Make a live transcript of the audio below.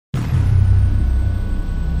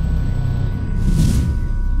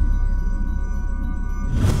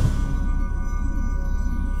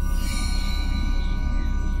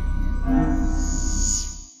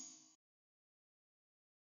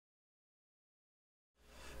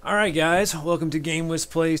Alright guys, welcome to GameWisp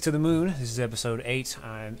Plays to the Moon. This is episode 8.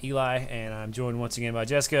 I'm Eli, and I'm joined once again by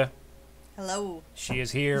Jessica. Hello. She is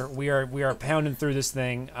here. We are pounding through this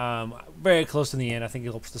thing, very close to the end. I think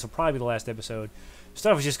this will probably be the last episode.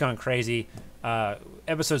 Stuff has just gone crazy.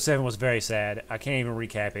 Episode 7 was very sad. I can't even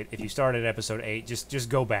recap it. If you started at episode 8, just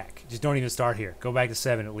go back. Just don't even start here. Go back to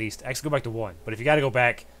 7 at least. Actually, go back to 1. But if you got to go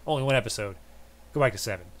back, only one episode, go back to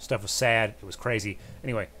 7. Stuff was sad. It was crazy.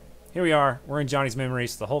 Anyway. Here we are. We're in Johnny's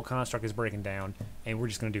memories. The whole construct is breaking down, and we're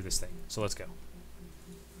just going to do this thing. So let's go.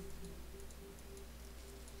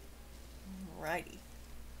 Alrighty.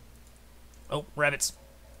 Oh, rabbits.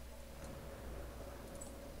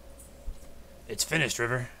 It's finished,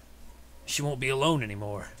 River. She won't be alone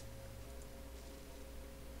anymore.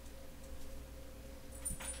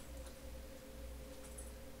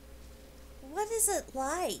 What is it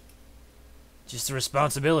like? Just the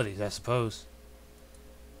responsibilities, I suppose.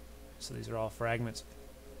 So these are all fragments.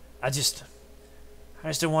 I just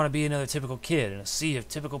don't want to be another typical kid in a sea of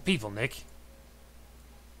typical people, Nick.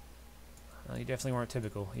 Well, you definitely weren't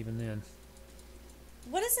typical, even then.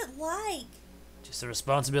 What is it like? Just the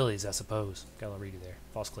responsibilities, I suppose. Got a little redo there.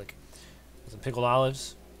 False click. Some pickled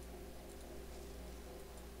olives.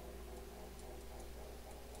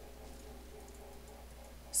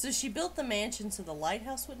 So she built the mansion so the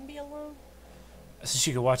lighthouse wouldn't be alone? So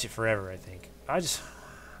she could watch it forever, I think.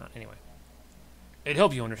 Anyway. It'd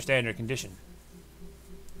help you understand her condition.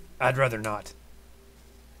 I'd rather not.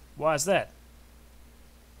 Why is that?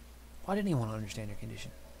 Why didn't he want to understand her condition?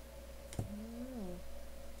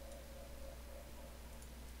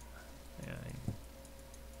 Yeah, I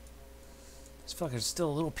just feel like there's still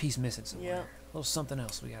a little piece missing somewhere. Yeah. A little something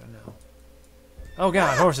else we gotta know. Oh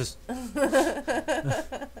god, horses! It's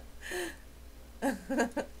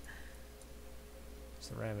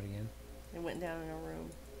the rabbit again. It went down in a room.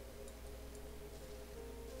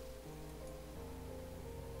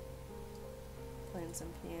 Playing some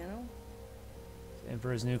piano.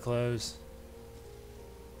 Emperor's new clothes.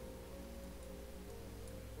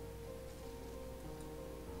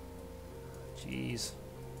 Jeez.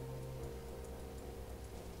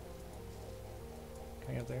 Can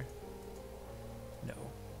I get up there? No.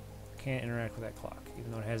 I can't interact with that clock,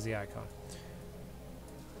 even though it has the icon.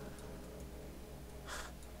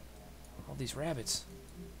 All these rabbits.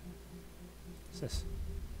 What's this?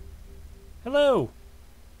 Hello!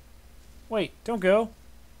 Wait, don't go.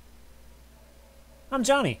 I'm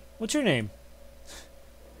Johnny. What's your name?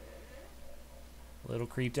 A little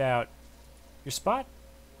creeped out. Your spot?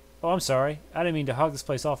 Oh, I'm sorry. I didn't mean to hog this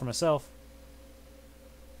place all for myself.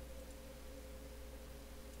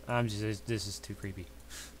 This is too creepy.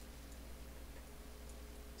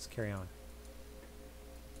 Let's carry on.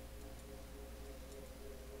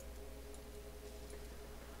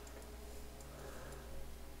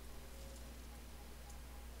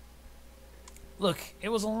 Look, it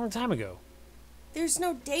was a long time ago. There's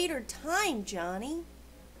no date or time, Johnny.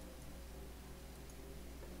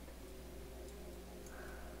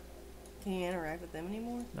 Can you interact with them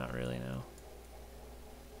anymore? Not really, no.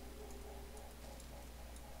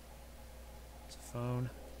 It's a phone.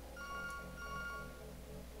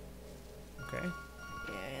 Okay.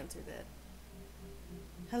 Yeah, I answered that.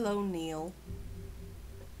 Hello, Neil.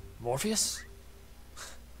 Morpheus?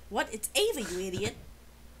 What? It's Ava, you idiot.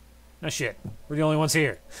 No shit. We're the only ones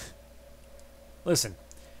here. Listen,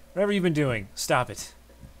 whatever you've been doing, stop it.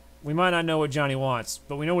 We might not know what Johnny wants,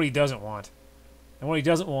 but we know what he doesn't want. And what he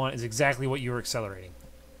doesn't want is exactly what you were accelerating.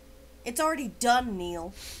 It's already done,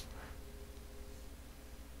 Neil.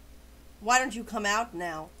 Why don't you come out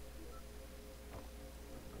now?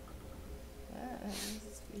 This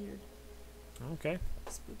is weird. Okay.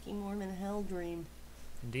 Spooky Mormon hell dream.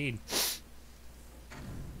 Indeed.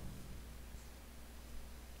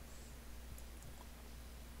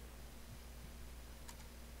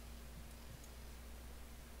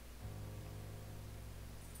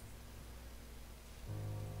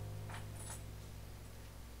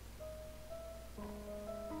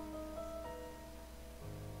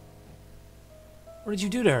 What did you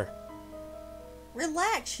do to her?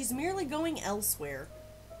 Relax, she's merely going elsewhere.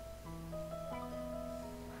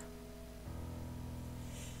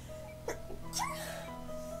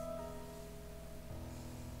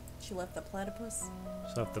 She left the platypus?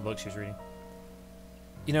 So the book she was reading.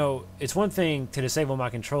 You know, it's one thing to disable my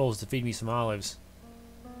controls to feed me some olives.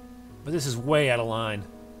 But this is way out of line.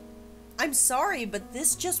 I'm sorry, but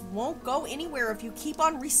this just won't go anywhere if you keep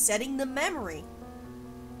on resetting the memory.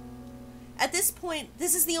 At this point,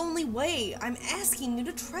 this is the only way. I'm asking you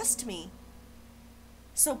to trust me.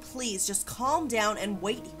 So please, just calm down and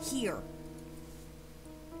wait here.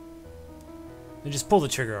 Then just pull the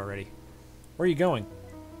trigger already. Where are you going?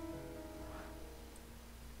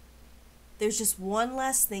 There's just one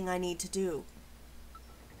last thing I need to do.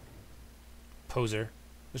 Poser.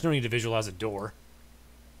 There's no need to visualize a door.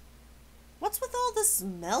 What's with all this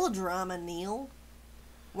melodrama, Neil?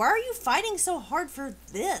 Why are you fighting so hard for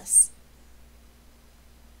this?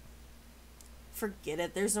 Forget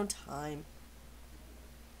it, there's no time.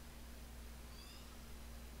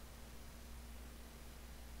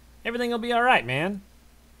 Everything will be alright, man.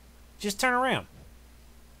 Just turn around.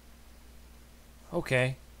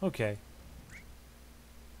 Okay, okay.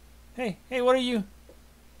 Hey, what are you?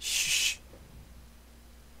 Shh.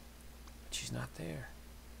 But she's not there.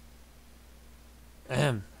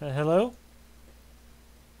 Hello?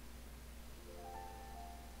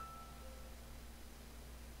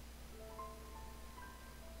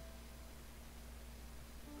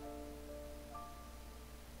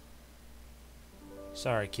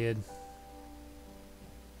 Sorry, kid.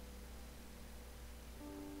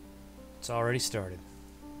 It's already started.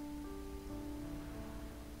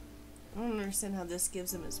 I don't understand how this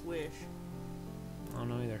gives him his wish. I don't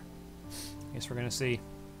know either. Guess we're gonna see.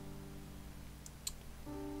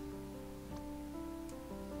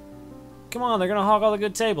 Come on, they're gonna hog all the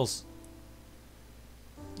good tables.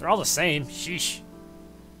 They're all the same. Sheesh.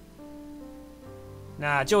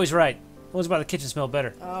 Nah, Joey's right. The ones by the kitchen smell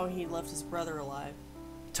better. Oh, he left his brother alive.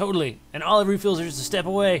 Totally. And olive refills are just a step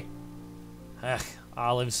away. Ugh,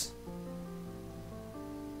 olives.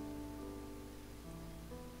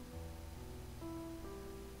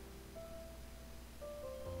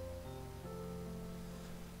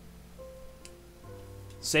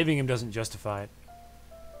 Saving him doesn't justify it.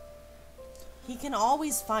 He can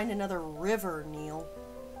always find another river, Neil.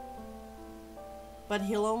 But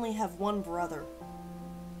he'll only have one brother.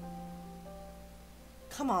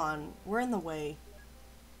 Come on, we're in the way.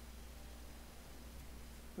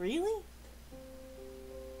 Really?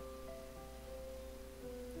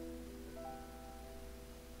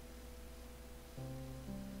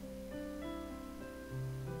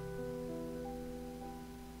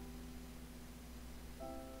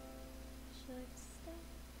 Short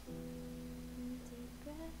steps, deep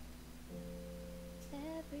breath.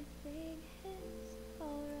 Everything is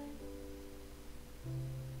alright.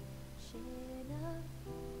 Chin up,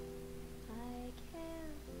 I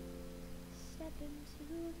can step into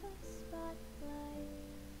the spotlight.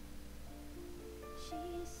 She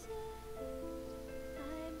said,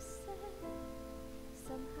 I'm set,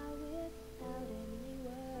 somehow without any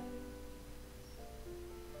words.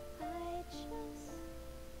 I just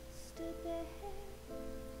stood there,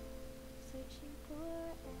 searching for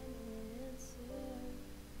an answer.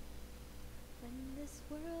 When this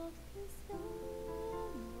world is no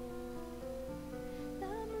more,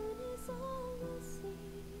 the moon is all we'll see.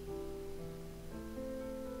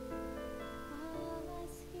 I'll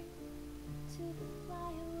ask you to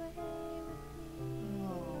fly away with me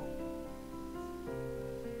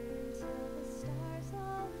until the stars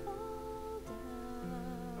all fall down.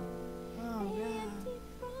 Oh, God. Empty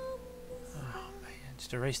from the sky. Oh, man.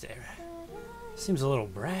 Just erase the error. Seems a little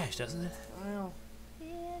brash, doesn't it? Well,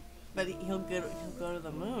 but he'll go to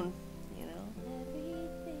the moon, you know?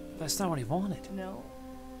 That's not what he wanted. No.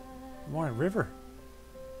 He wanted River.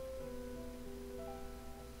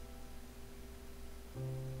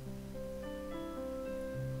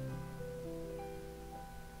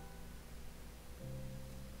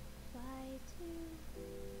 Why do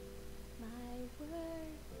my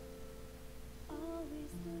words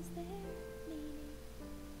always lose their meaning?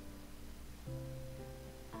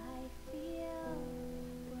 I feel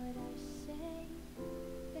what I say.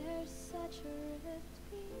 There's such a rift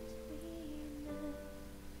between us.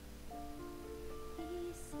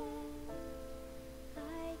 He said I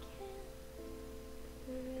can't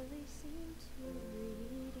really seem to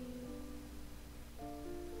read you.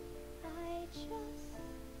 I just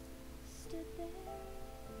stood there,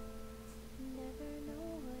 never know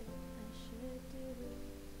what I should do.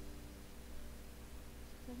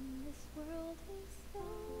 When this world is no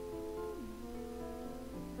more,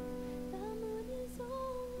 the moon is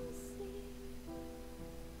all we'll see.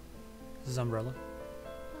 This is Umbrella.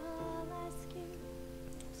 I'll ask you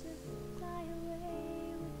to fly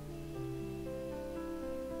away with me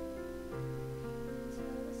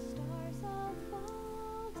until the stars all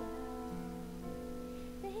fall down.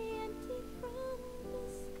 They empty from the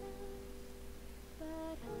sky, but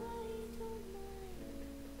I don't mind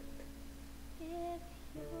if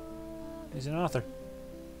you're He's an author.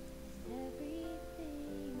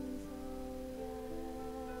 everything's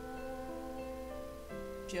alright.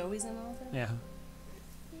 Joey's an author? Yeah.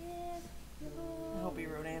 If I you're hope he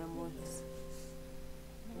wrote Animals.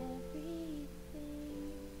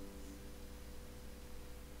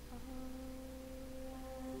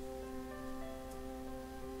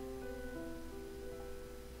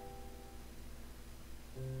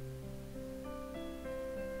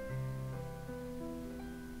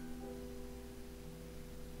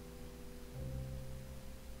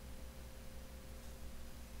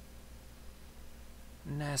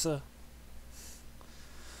 NASA.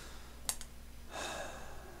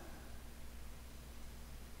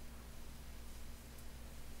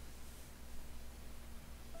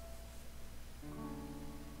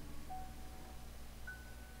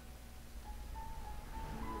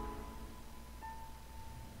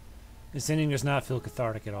 This ending does not feel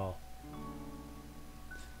cathartic at all.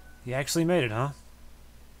 You actually made it, huh?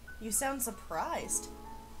 You sound surprised.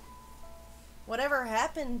 Whatever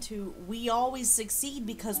happened to we always succeed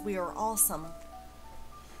because we are awesome?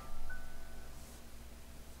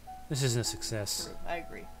 This isn't a success. True, I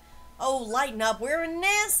agree. Oh, lighten up. We're in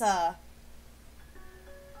NASA.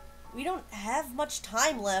 We don't have much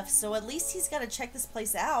time left, so at least he's got to check this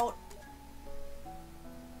place out.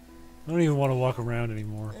 I don't even want to walk around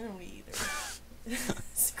anymore. I don't either.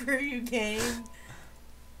 Screw you, game.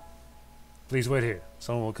 Please wait here.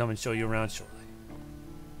 Someone will come and show you around shortly.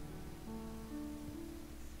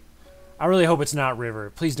 I really hope it's not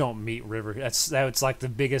River. Please don't meet River. That's like the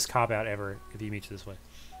biggest cop-out ever if you meet you this way.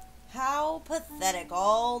 How pathetic.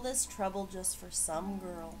 All this trouble just for some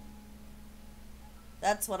girl.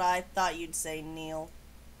 That's what I thought you'd say, Neil.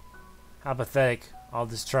 How pathetic. All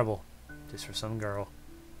this trouble. Just for some girl.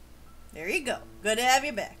 There you go. Good to have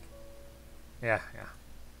you back. Yeah.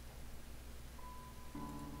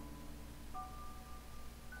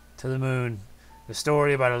 To the Moon. The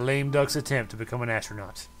story about a lame duck's attempt to become an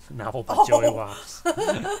astronaut. A novel by Joey Watts.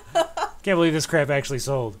 Can't believe this crap actually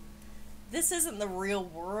sold. This isn't the real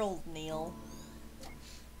world, Neil.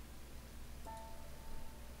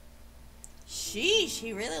 Sheesh,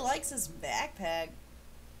 he really likes his backpack.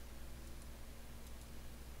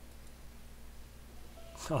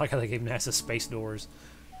 I like how they gave NASA space doors.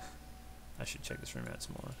 I should check this room out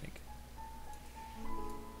some more, I think.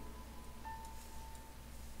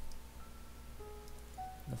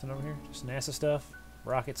 Nothing over here? Just NASA stuff?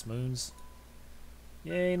 Rockets, moons.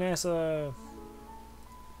 Yay, NASA!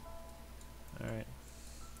 Alright.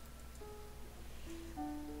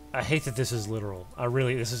 I hate that this is literal.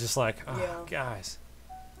 This is just like, oh, Yeah. guys.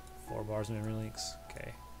 4 bars and memory links.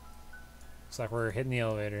 Okay. Looks like we're hitting the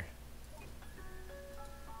elevator.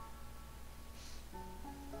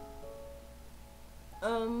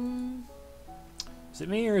 Is it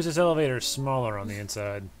me or is this elevator smaller on the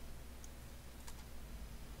inside?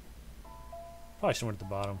 Probably should have went at the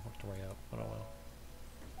bottom, worked our way up, but oh well.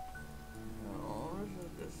 Oh,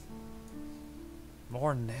 this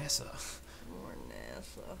More NASA. more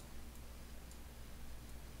NASA.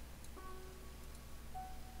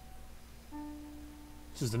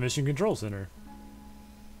 This is the Mission Control Center.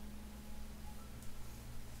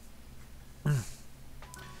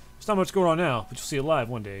 There's not much going on now, but you'll see it live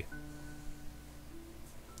one day.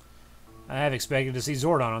 I have expected to see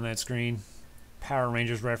Zordon on that screen. Power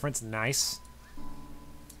Rangers reference, nice.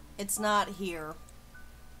 It's not here.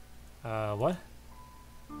 What?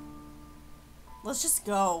 Let's just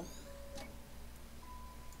go.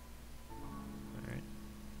 Alright.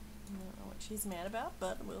 I don't know what she's mad about,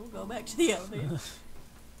 but we'll go back to the elevator.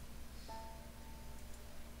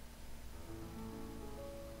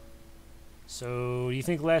 So, do you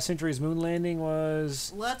think last century's moon landing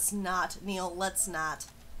was... Let's not, Neil. Let's not.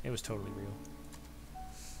 It was totally real.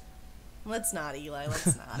 Let's not, Eli.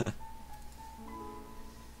 Let's not.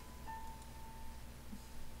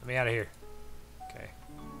 Let me out of here. Okay.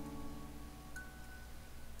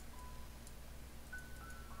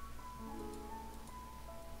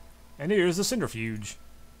 And here's the centrifuge.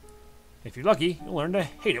 If you're lucky, you'll learn to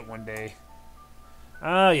hate it one day.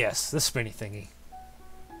 Ah, yes, the spinny thingy.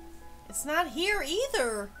 It's not here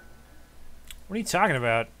either. What are you talking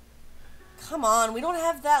about? Come on, we don't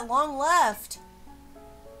have that long left.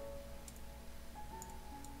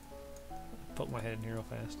 Poke my head in here real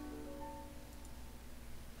fast.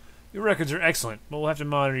 Your records are excellent, but we'll have to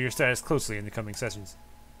monitor your status closely in the coming sessions.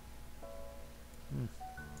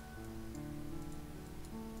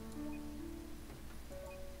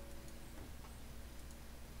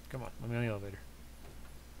 Come on, let me on the elevator.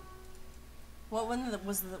 What one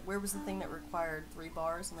where was the thing that required 3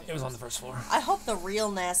 bars? It was on the first floor. I hope the real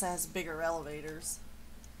NASA has bigger elevators.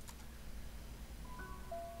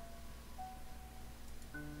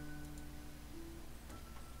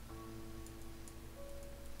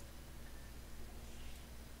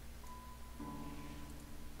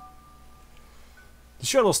 The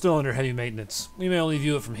shuttle's still under heavy maintenance. We may only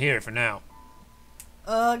view it from here for now.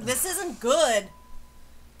 Ugh, this isn't good.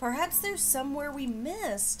 Perhaps there's somewhere we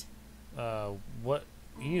missed. What?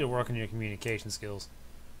 You need to work on your communication skills.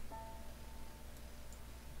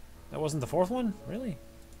 That wasn't the 4th one? Really?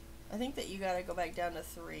 I think that you gotta go back down to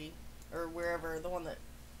 3. Or wherever, the one that...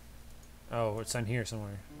 Oh, it's on here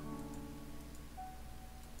somewhere.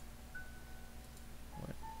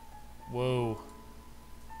 Whoa.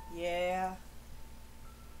 Yeah.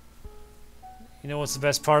 You know what's the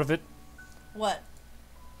best part of it? What?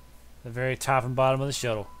 The very top and bottom of the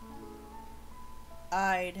shuttle.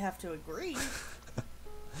 I'd have to agree.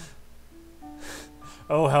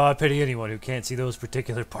 Oh, how I pity anyone who can't see those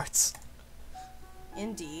particular parts.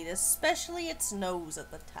 Indeed, especially its nose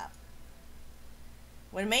at the top.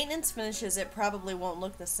 When maintenance finishes, it probably won't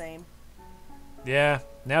look the same. Yeah,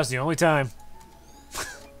 now's the only time.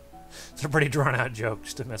 It's a pretty drawn out joke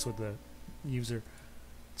just to mess with the user.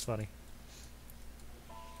 It's funny.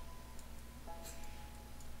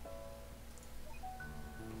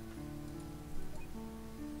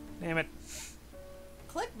 Damn it.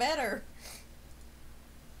 Click better.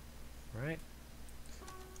 Right?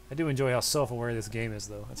 I do enjoy how self-aware this game is,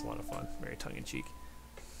 though. That's a lot of fun. Very tongue-in-cheek.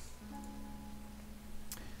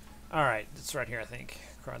 Alright, it's right here, I think.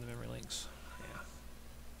 Cry the memory links. Yeah.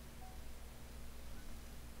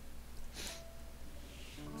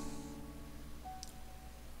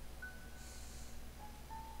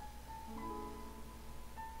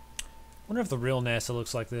 Wonder if the real NASA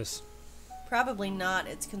looks like this. Probably not.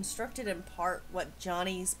 It's constructed in part what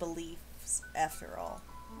Johnny's beliefs, after all.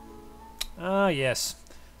 Ah, yes.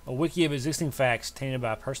 A wiki of existing facts tainted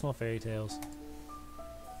by personal fairy tales.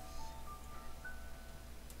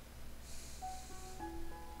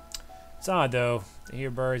 It's odd, though, to hear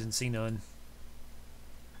birds and see none.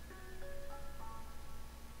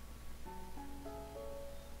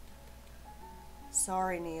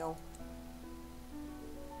 Sorry, Neil.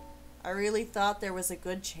 I really thought there was a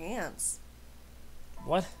good chance.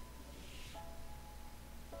 What?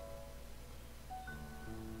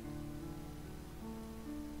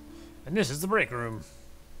 And this is the break room.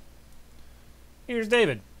 Here's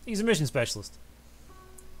David. He's a mission specialist.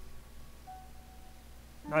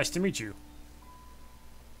 Nice to meet you.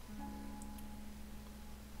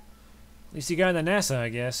 At least you got into NASA, I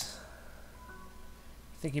guess.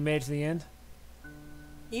 Think you made it to the end?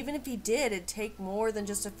 Even if he did, it'd take more than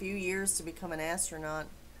just a few years to become an astronaut.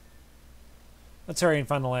 Let's hurry and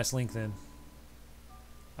find the last link then.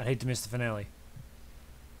 I'd hate to miss the finale.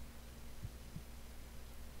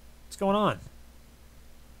 What's going on?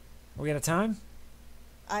 Are we out of time?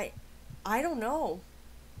 I don't know.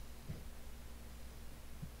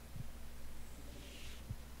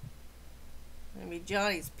 Maybe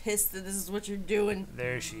Johnny's pissed that this is what you're doing.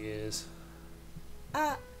 There she is.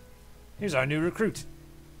 Uh, Here's our new recruit.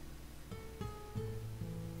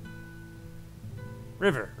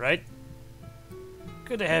 River, right?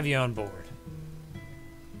 Good to have you on board.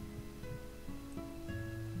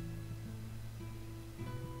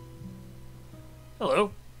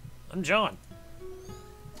 Hello, I'm John.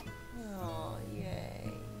 oh,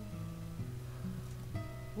 yay.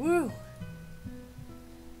 Woo.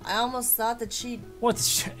 I almost thought that she'd...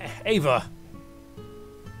 What's Ava?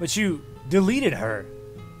 But you deleted her.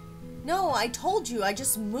 No, I told you, I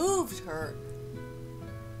just moved her.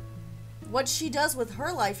 What she does with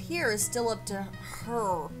her life here is still up to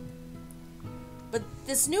her. But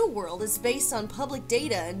this new world is based on public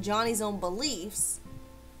data and Johnny's own beliefs.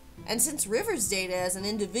 And since River's data as an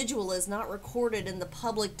individual is not recorded in the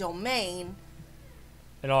public domain...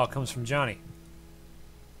 It all comes from Johnny.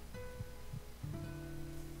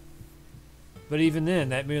 But even then,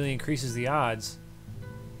 that merely increases the odds.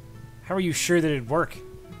 How are you sure that it'd work?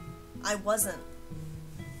 I wasn't.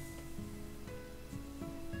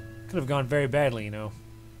 Could have gone very badly, you know.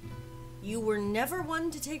 You were never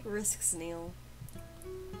one to take risks, Neil.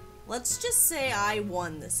 Let's just say I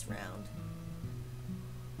won this round.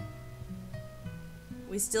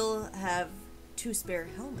 We still have 2 spare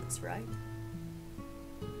helmets, right?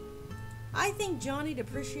 I think Johnny'd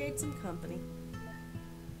appreciate some company.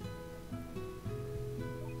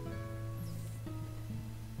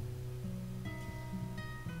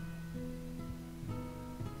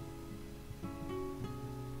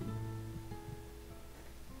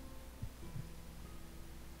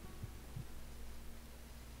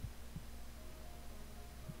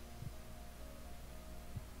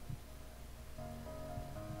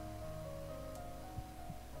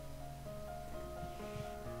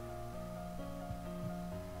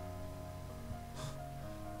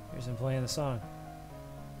 Here's him playing the song.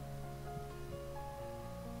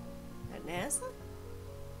 At NASA?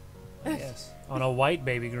 Yes. On a white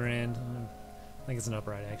baby grand. I think it's an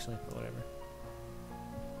upright, actually, but whatever.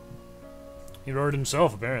 He wrote it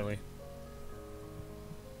himself, apparently.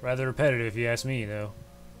 Rather repetitive, if you ask me, though.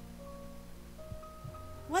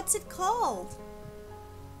 What's it called?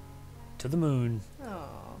 To the moon.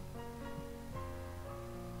 Oh.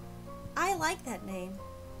 I like that name.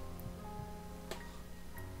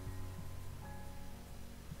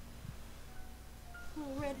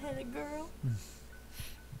 redheaded girl.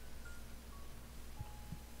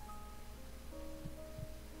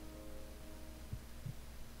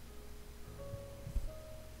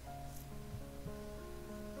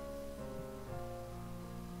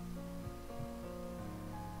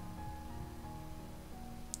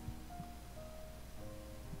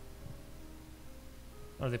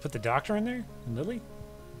 Oh, they put the doctor in there? And Lily?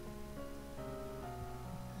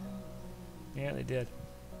 Yeah, they did.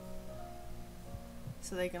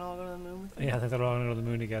 So they can all go to the moon with me? Yeah, I think they're all gonna go to the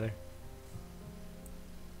moon together.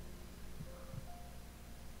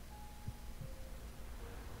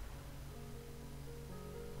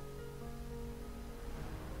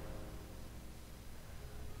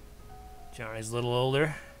 Johnny's a little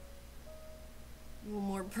older. A little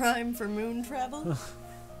more prime for moon travel?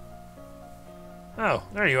 Oh,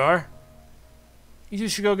 there you are. You two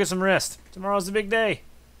should go get some rest. Tomorrow's the big day.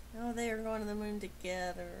 Oh, they are going to the moon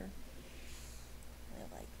together. I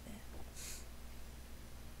like that.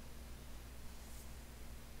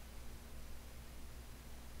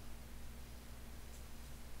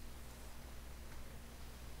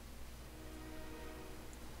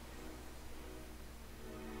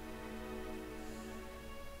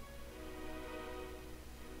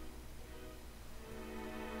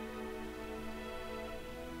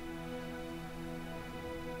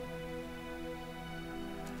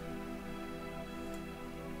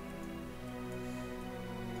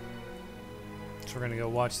 So we're gonna go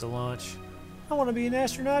watch the launch. I want to be an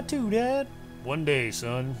astronaut too, Dad. One day,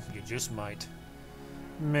 son. You just might.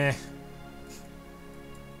 Meh.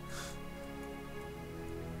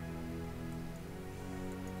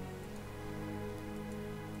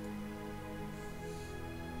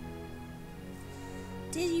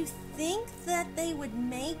 Did you think that they would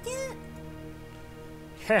make it?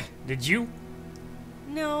 Heh, did you?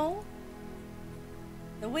 No.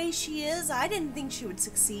 The way she is, I didn't think she would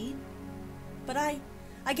succeed. But I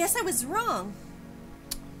guess I was wrong.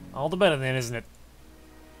 All the better then, isn't it?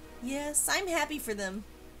 Yes, I'm happy for them.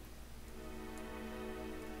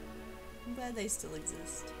 I'm glad they still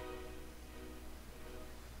exist.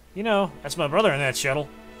 You know, that's my brother in that shuttle.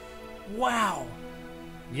 Wow.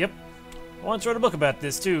 Yep. I once wrote a book about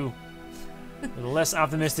this too. With a less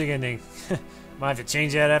optimistic ending. Might have to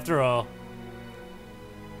change that after all.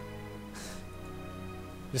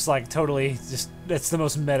 Just like totally, that's the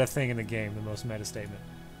most meta thing in the game, the most meta statement.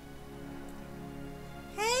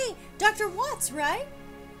 Hey, Dr. Watts, right?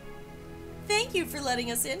 Thank you for letting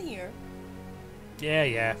us in here.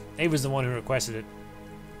 Yeah. Ava's the one who requested it.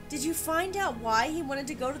 Did you find out why he wanted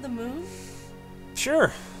to go to the moon?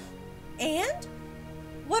 Sure. And?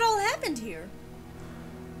 What all happened here?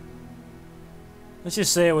 Let's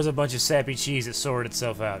just say it was a bunch of sappy cheese that sorted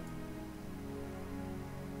itself out.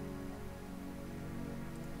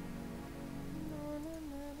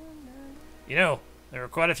 You know, there were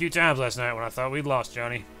quite a few times last night when I thought we'd lost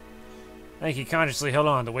Johnny. I think he consciously held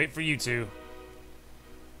on to wait for you two.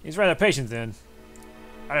 He's rather patient then.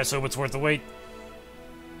 I just hope it's worth the wait.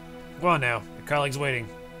 Go on now, your colleague's waiting.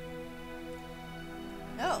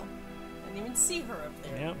 Oh, I didn't even see her up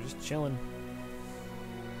there. Yep, just chilling.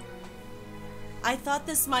 I thought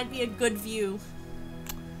this might be a good view.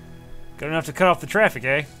 Good enough to cut off the traffic,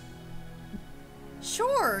 eh?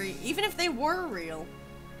 Sure, even if they were real.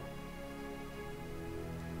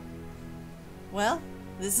 Well,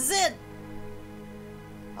 this is it.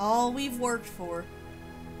 All we've worked for.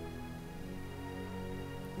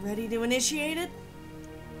 Ready to initiate it?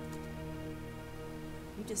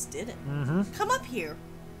 You just did it. Mm-hmm. Come up here.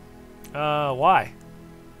 Why?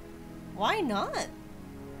 Why not?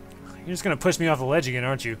 You're just gonna push me off the ledge again,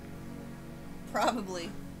 aren't you? Probably.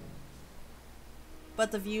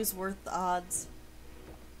 But the view's worth the odds.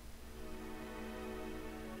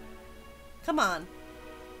 Come on.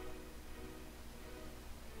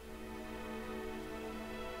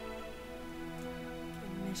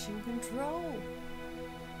 Mission control.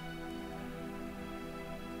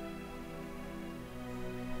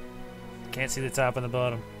 Can't see the top and the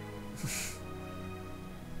bottom.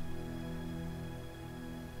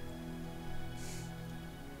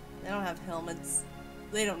 They don't have helmets.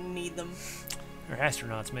 They don't need them. They're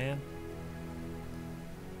astronauts, man.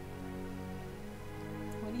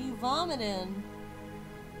 What are you vomiting?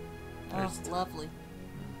 Oh, There's- lovely.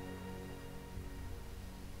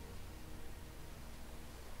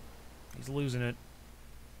 He's losing it.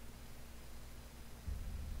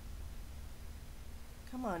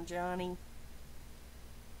 Come on, Johnny.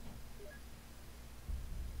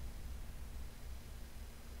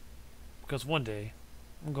 Because one day,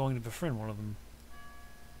 I'm going to befriend one of them.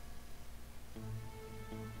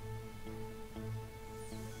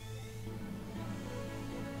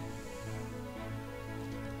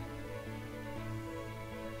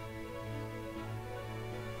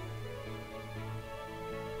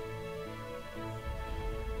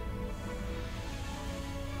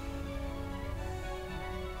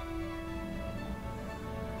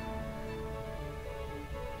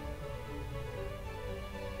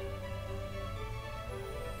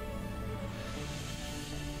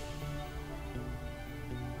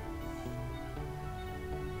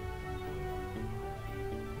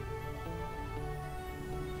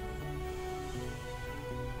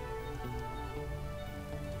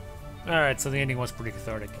 Alright, so the ending was pretty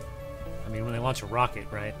cathartic. I mean, when they launch a rocket,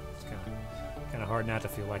 right? It's kind of hard not to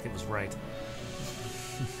feel like it was right.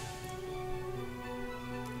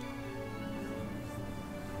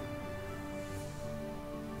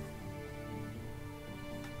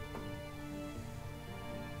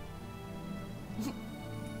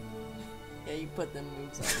 Yeah, you put them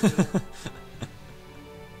moves on.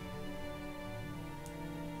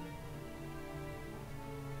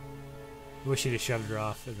 I wish he'd have shoved her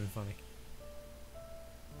off. It'd been funny.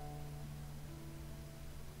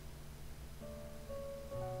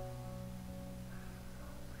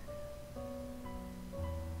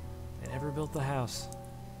 They never built the house.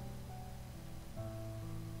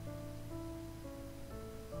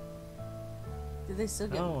 Did they still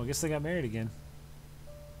get? Oh, I guess they got married again.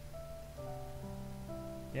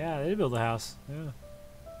 Yeah, they did build the house. Yeah.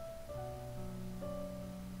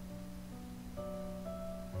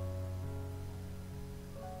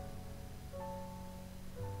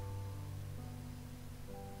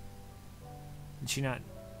 Did she not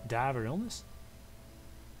die of her illness?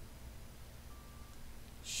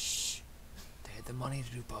 Shh. They had the money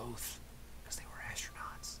to do both because they were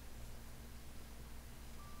astronauts.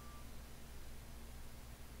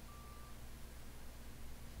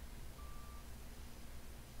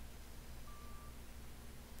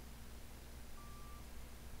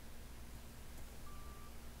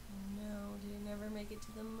 No, did he never make it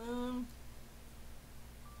to the moon?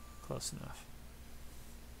 Close enough.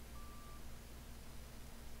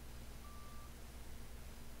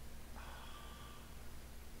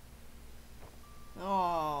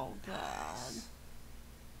 Oh, God.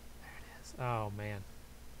 There it is. Oh, man.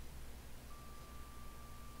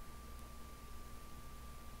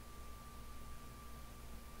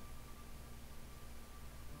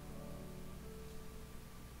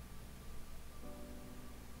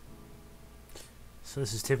 So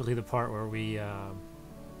this is typically the part where we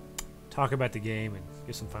talk about the game and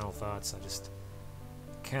give some final thoughts. I just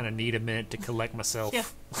kind of need a minute to collect myself. Yeah.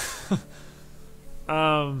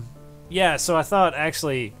 Yeah, so I thought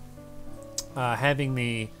actually having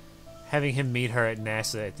him meet her at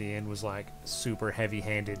NASA at the end was like super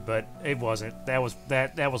heavy-handed, but it wasn't. That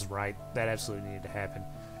was right. That absolutely needed to happen.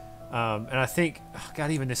 And I think, oh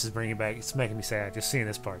God, even this is bringing back. It's making me sad just seeing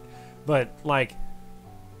this part. But like,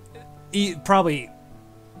 probably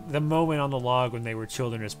the moment on the log when they were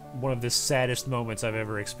children is one of the saddest moments I've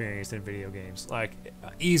ever experienced in video games. Like,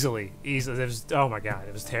 easily. It was, oh my God,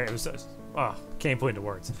 it was terrible. It was, oh, can't put into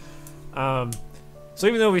words. So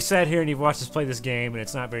even though we sat here and you've watched us play this game and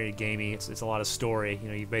it's not very gamey, it's a lot of story. You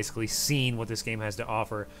know, you've basically seen what this game has to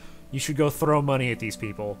offer. You should go throw money at these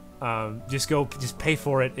people. Just pay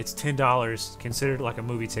for it. It's $10. Consider it like a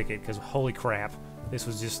movie ticket because holy crap, this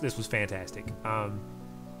was fantastic.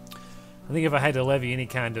 I think if I had to levy any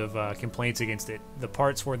kind of complaints against it, the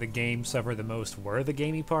parts where the game suffered the most were the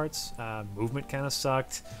gamey parts. Movement kind of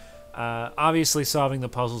sucked. Obviously, solving the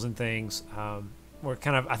puzzles and things were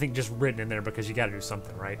kind of, I think, just written in there because you got to do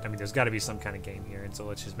something, right? I mean, there's got to be some kind of game here, and so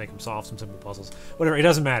let's just make them solve some simple puzzles. Whatever, it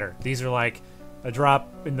doesn't matter. These are like a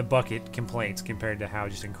drop in the bucket complaints compared to how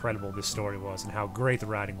just incredible this story was and how great the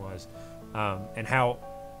writing was, and how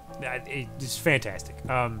it's fantastic.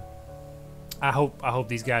 I hope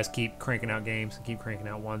these guys keep cranking out games and keep cranking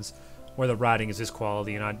out ones where the writing is this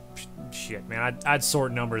quality. And I'd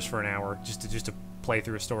sort numbers for an hour just to play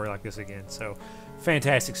through a story like this again. So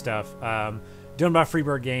fantastic stuff. Done by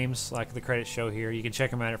Freebird Games, like the credits show here. You can check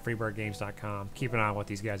them out at freebirdgames.com. Keep an eye on what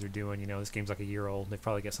these guys are doing. You know, this game's like a year old. They've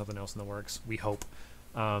probably got something else in the works. We hope.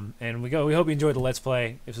 And we hope you enjoyed the Let's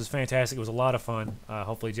Play. This was fantastic. It was a lot of fun.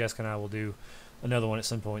 Hopefully Jessica and I will do another one at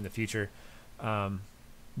some point in the future.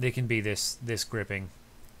 They can be this gripping.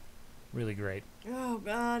 Really great. Oh,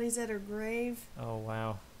 God, he's at her grave. Oh,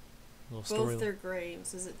 wow. Little story. Both their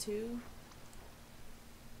graves. Is it two?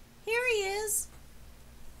 Here he is.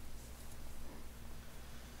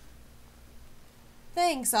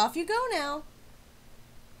 Thanks, off you go now.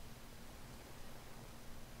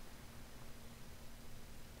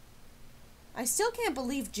 I still can't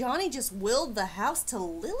believe Johnny just willed the house to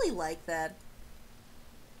Lily like that.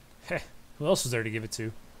 Heh, who else was there to give it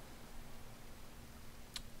to?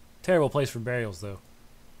 Terrible place for burials, though.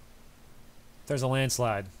 If there's a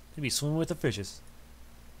landslide, they'd be swimming with the fishes.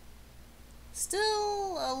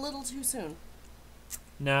 Still a little too soon.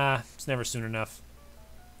 Nah, it's never soon enough.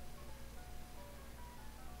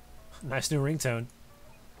 Nice new ringtone.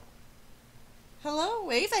 Hello,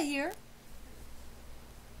 Ava here.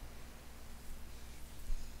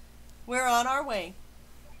 We're on our way.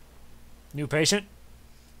 New patient?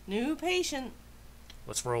 New patient.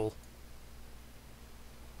 Let's roll.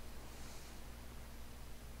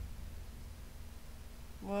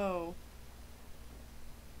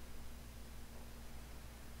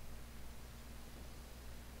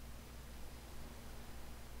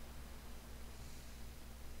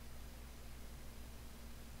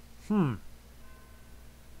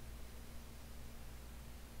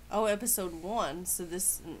 Oh, episode 1. So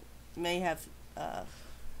this may have.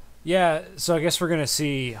 Yeah, so I guess we're gonna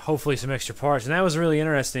see hopefully some extra parts, and that was really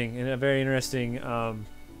interesting and a very interesting.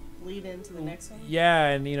 Lead into the next one. Yeah,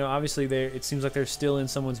 and obviously it seems like they're still in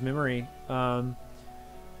someone's memory.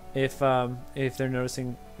 If they're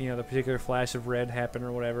noticing the particular flash of red happen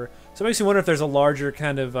or whatever, so it makes me wonder if there's a larger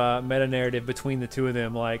kind of meta narrative between the two of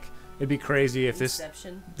them. Like it'd be crazy if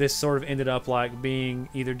Inception. this sort of ended up like being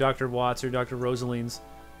either Dr. Watts or Dr. Rosalind's,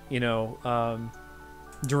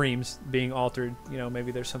 dreams being altered.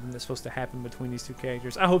 Maybe there's something that's supposed to happen between these two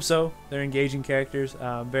characters. I hope so. They're engaging characters,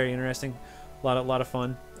 very interesting, a lot of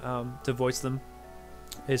fun to voice them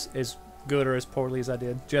as good or as poorly as I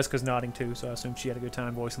did. Jessica's nodding too, so I assume she had a good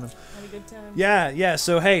time voicing them. Had a good time. Yeah.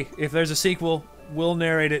 So hey, if there's a sequel, we'll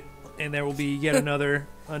narrate it, and there will be yet another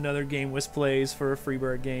GameWisp plays for a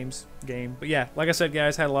Freebird Games game. But yeah, like I said,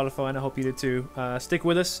 guys, had a lot of fun. I hope you did too. Stick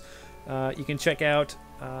with us. You can check out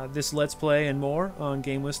this Let's Play and more on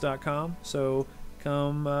GameWisp.com. So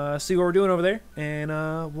come see what we're doing over there, and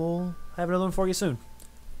we'll have another one for you soon.